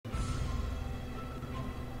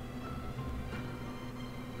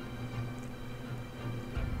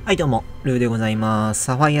はいどうも、ルーでございます。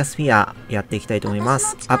サファイアスフィアやっていきたいと思いま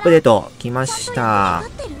す。アップデート来ました。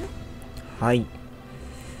はい。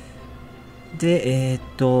で、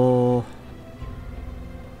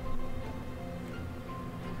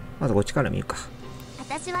まずこっちから見るか。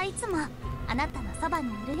私はいつもあなたのそばに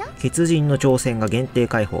いるよ。血人の挑戦が限定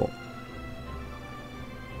開放。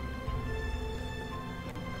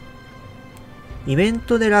イベン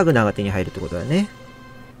トでラグナが手に入るってことだね。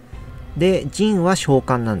で、ジンは召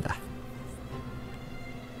喚なんだ。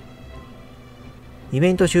イ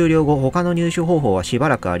ベント終了後、他の入手方法はしば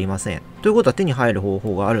らくありません。ということは手に入る方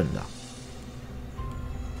法があるんだ。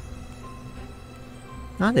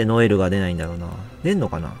なんでノエルが出ないんだろうな。出んの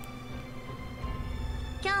かな。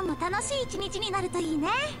今日も楽しい一日になるといいね。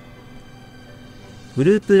グ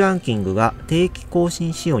ループランキングが定期更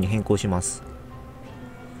新仕様に変更します。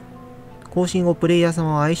更新後、プレイヤー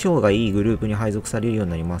様は相性がいいグループに配属されるよう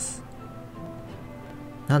になります。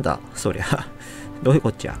なんだそりゃ。どういうこ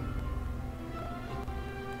っちゃ。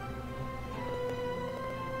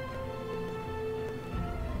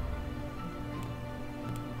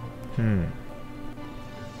うん。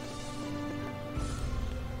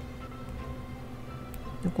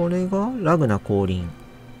でこれがラグナ降臨。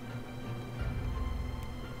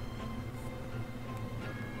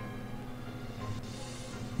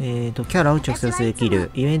キャラを直接できる。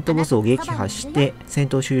イベントボスを撃破して戦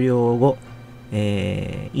闘終了後、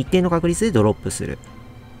一定の確率でドロップする。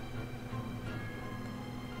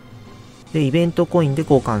で、イベントコインで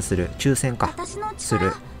交換する。抽選か。す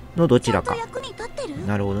る。のどちらか。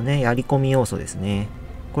なるほどね。やり込み要素ですね。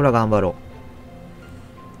これは頑張ろ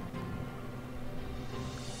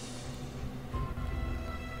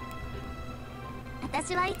う。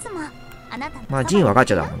私はいつもあなたの。まあ、ジンはガ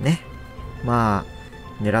チャだもんね。ま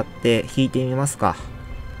あ、狙って引いてみますか。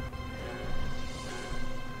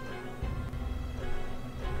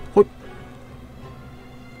ほい。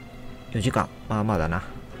4時間。まあまあだな。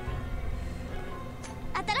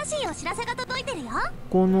新しいお知らせが届いてるよ。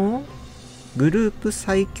このグループ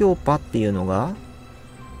最強パっていうのが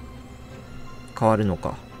変わるの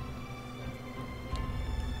か。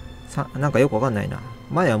なんかよくわかんないな。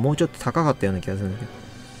前はもうちょっと高かったような気がするんだけど。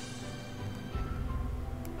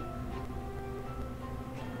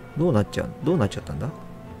どうなっちゃったんだ。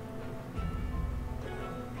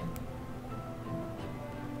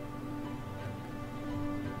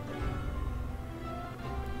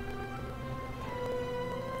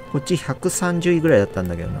こっち130位ぐらいだったん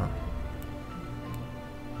だけどな。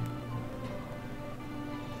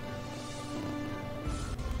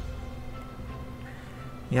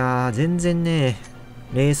いやー、全然ね、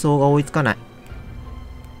霊装が追いつかない。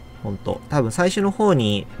ほんと。多分最初の方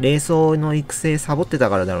に霊装の育成サボって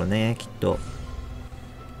たからだろうね、きっと。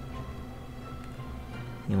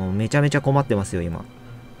今めちゃめちゃ困ってますよ、今。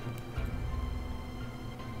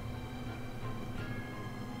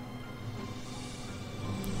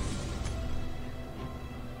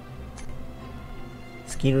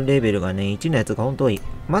スキルレベルがね、1のやつがほんといい。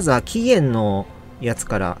まずは期限のやつ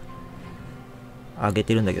から上げ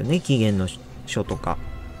てるんだけどね、期限の書とか。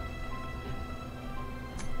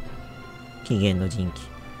期限の人気。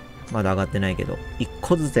まだ上がってないけど、1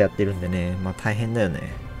個ずつやってるんでね、まあ大変だよ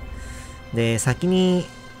ね。で、先に、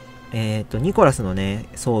ニコラスのね、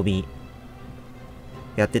装備、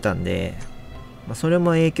やってたんで、まあそれ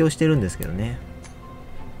も影響してるんですけどね。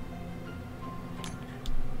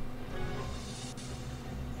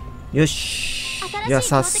よし。じゃあ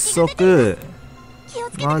早速、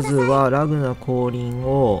まずはラグナ降臨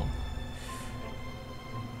を、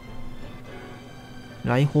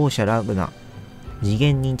来訪者ラグナ、次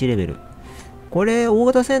元認知レベル。これ、大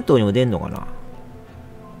型戦闘にも出んのかな。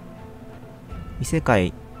異世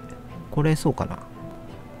界、これそうかな。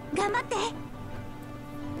頑張って。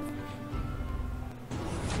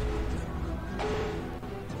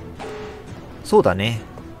そうだね。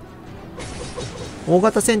大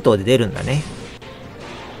型戦闘で出るんだね。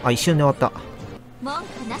あ、一瞬で終わった。文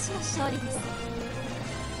句なしの勝利です。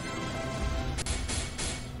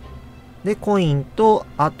で、コインと、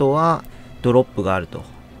あとはドロップがあると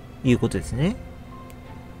いうことですね。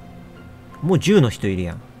もう10の人いる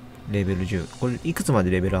やん。レベル10。これ、いくつま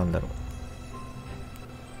でレベルあるんだろう。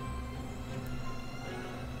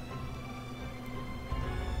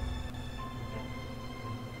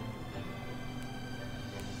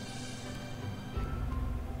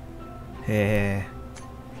へえ。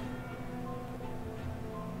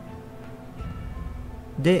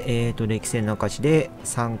で、歴戦の証で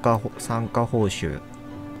参加報酬。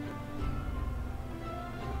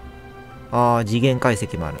ああ、次元解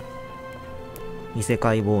析もある。異世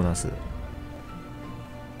界ボーナス。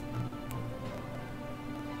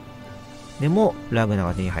でもラグナ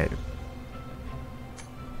が手に入る。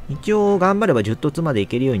一応頑張れば10凸までい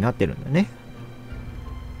けるようになってるんだね。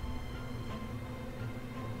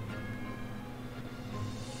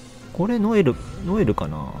これノエルか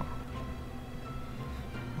な。わ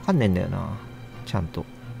かんねえんだよな、ちゃんと。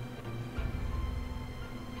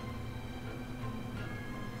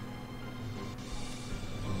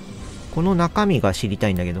この中身が知りた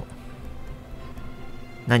いんだけど、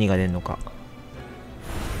何が出るのか。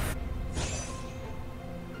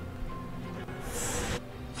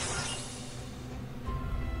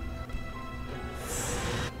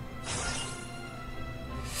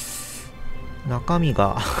中身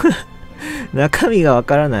が中身がわ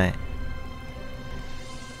からない。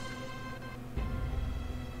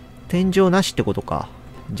天井なしってことか。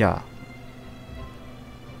じゃあ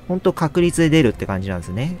ほんと確率で出るって感じなんで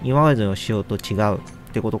すね。今までの仕様と違うっ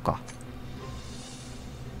てことか。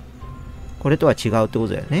これとは違うってこ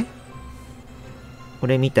とだよね。こ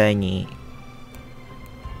れみたいに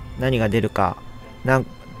何が出るか、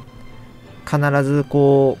必ず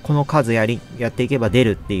この数やっていけば出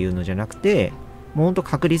るっていうのじゃなくて、もうほんと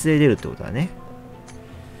確率で出るってことだね。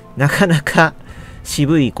なかなか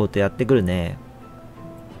渋いことやってくるね。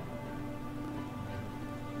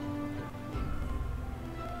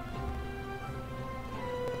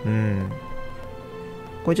うん。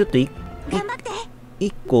これちょっと1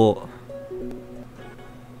個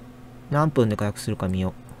何分で回復するか見よ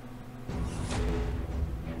う。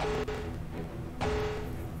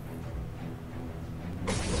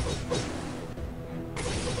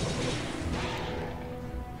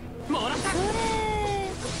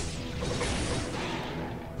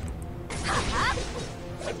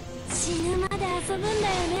死ぬまで遊ぶんだよね。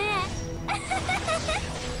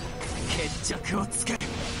決着をつける。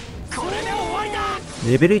これで終わりだ。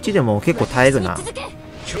レベル1でも結構耐えるな。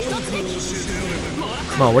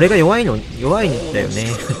まあ俺が弱いんだよね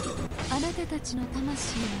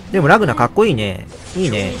でもラグナかっこいいね。いい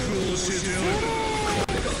ね。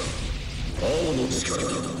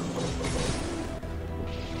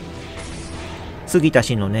杉田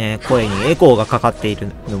氏のね声にエコーがかかってい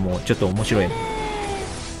るのもちょっと面白い。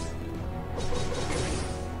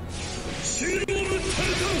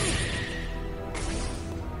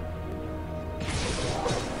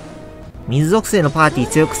水属性のパーティー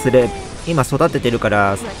強くする。今育ててるか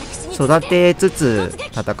ら育てつつ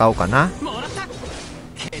戦おうかな。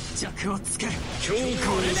決着をつける。権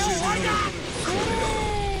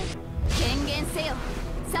限せよ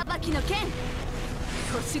裁きの剣。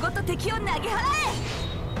年ごと敵を投げ払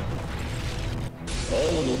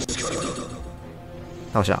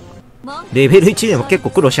倒した。レベル1でも結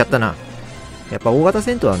構苦労しちゃったな。やっぱ大型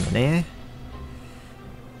戦闘なんだね。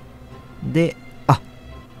で、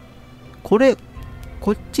こ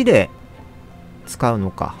っちで使う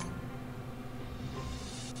のか。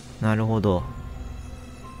なるほど。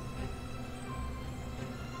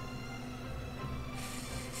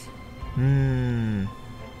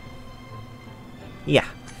いいや。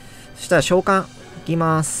そしたら召喚いき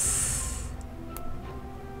ます。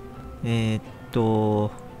キャ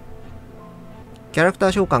ラクタ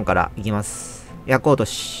ー召喚からいきます。役落と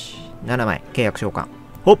し7枚契約召喚。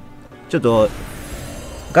ほっ、ちょっと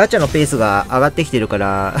ガチャのペースが上がってきてるか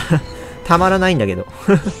らたまらないんだけど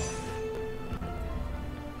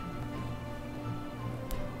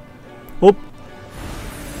ほっ、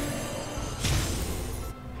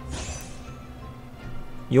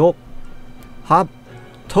よっはっ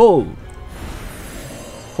とう。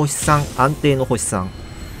星3、安定の星3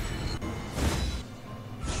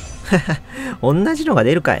同じのが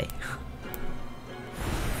出るかい。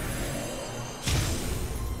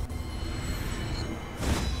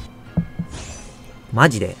マ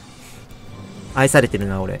ジで愛されてる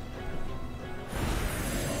な俺。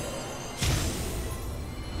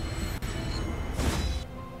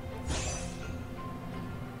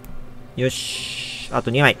よし、あと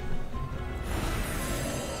2枚。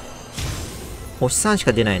星3し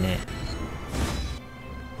か出ないね。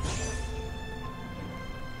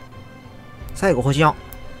最後星4。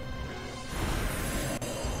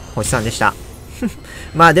星3でした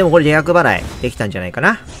まあでもこれで役払いできたんじゃないか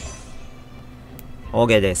な。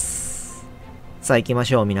OK です。さあ行きま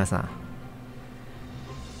しょう皆さん。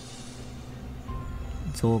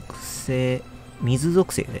属性、水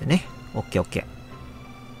属性だよね。OK。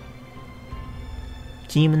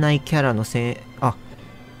チーム内キャラの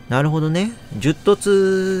なるほどね。10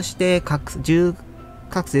突して10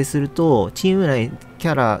覚醒すると、チーム内キ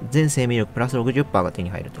ャラ全生命力プラス 60% が手に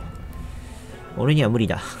入ると。俺には無理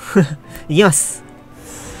だ。いきます。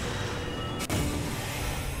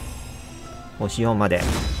星4まで。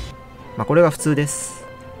まあこれが普通です。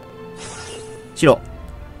白。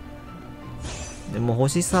でも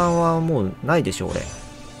星3はもうないでしょ、俺。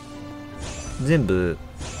全部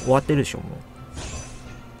終わってるでしょ、も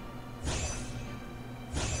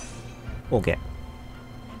う。OK。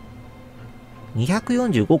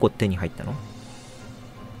245個手に入ったの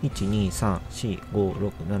 ?1、2、3、4、5、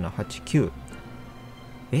6、7、8、9。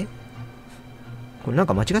えこれなん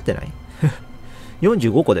か間違ってない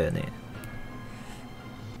 ?45 個だよね。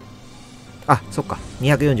あ、そっか。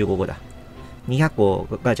245個だ。200個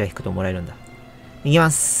ガチャ引くともらえるんだ。いき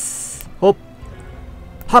ます。ほっ。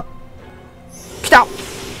はっ。来た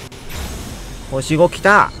星5来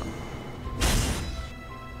た。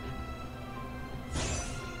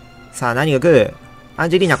さあ、何が来る？アン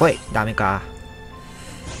ジェリーナ来い。ダメか。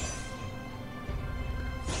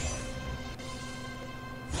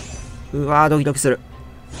うわー、ドキドキする。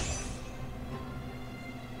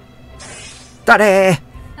誰？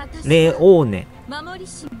レオーネ。守り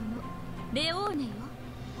し者レオーネよ。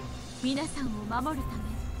皆さんを守るため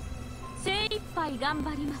精一杯頑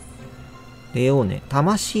張ります。レオーネ。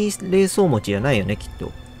魂霊装持ちじゃないよね、きっと。ち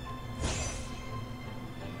ょっ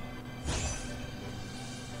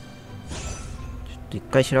と一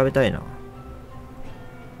回調べたいな。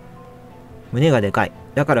胸がでかい。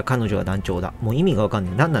だから彼女は団長だ。もう意味がわかん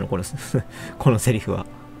ない。何なのこのこのセリフは。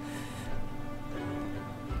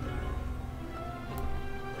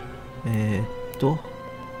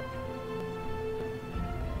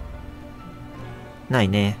ない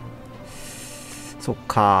ね。そっ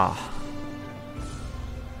か。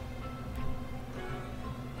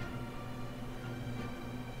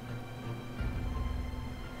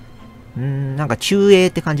なんか中英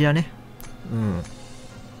って感じだね。うん。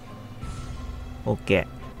オッケ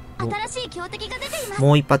ー。新しい強敵が出ています。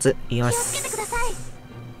もう一発いきま気をつけてす。ください。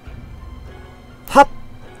はっ。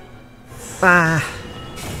ま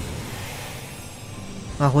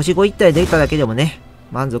あ星5一体出ただけでもね、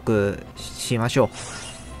満足しましょう。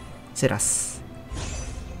セラス。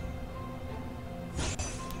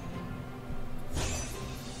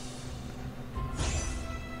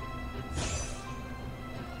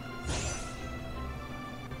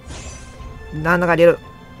なんだか出る。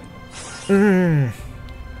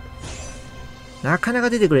なかな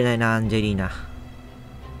か出てくれないな、アンジェリーナ。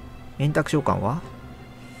円卓召喚は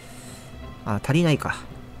あ、足りないか。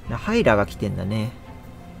ハイラが来てんだね。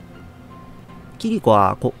キリコ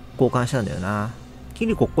は交換したんだよな。キ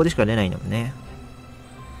リコここでしか出ないんだもんね。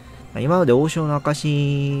今まで王将の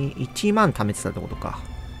証1万貯めてたってことか。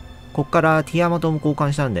こっからティアマトも交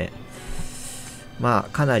換したんで、まあ、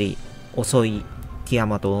かなり遅いティア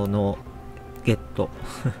マトのゲット。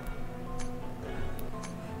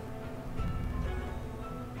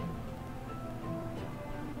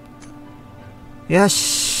よ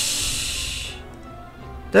し。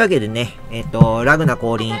というわけでね、ラグナ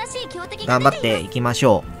降臨、頑張っていきまし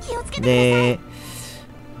ょう。で、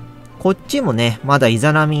こっちもね、まだイ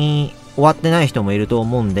ザナミ終わってない人もいると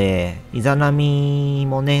思うんで、イザナミ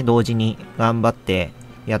もね、同時に頑張って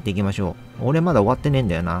やっていきましょう。俺まだ終わってねえん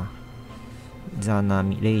だよな。イザナ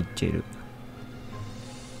ミ、レイチェル。イ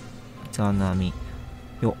ザナミ。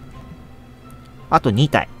よ。あと2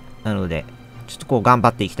体。なので、ちょっとこう頑張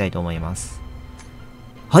っていきたいと思います。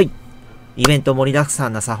はい。イベント盛りだくさ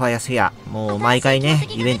んなサファイアスフィア。もう毎回ね、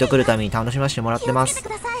イベント来るために楽しませてもらってます。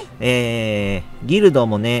ギルド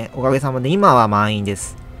もね、おかげさまで今は満員で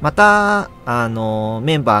す。また、メ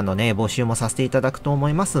ンバーのね、募集もさせていただくと思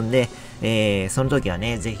いますんで、その時は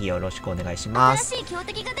ね、ぜひよろしくお願いします。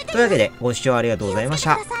というわけで、ご視聴ありがとうございまし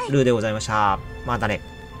た。ルーでございました。またね。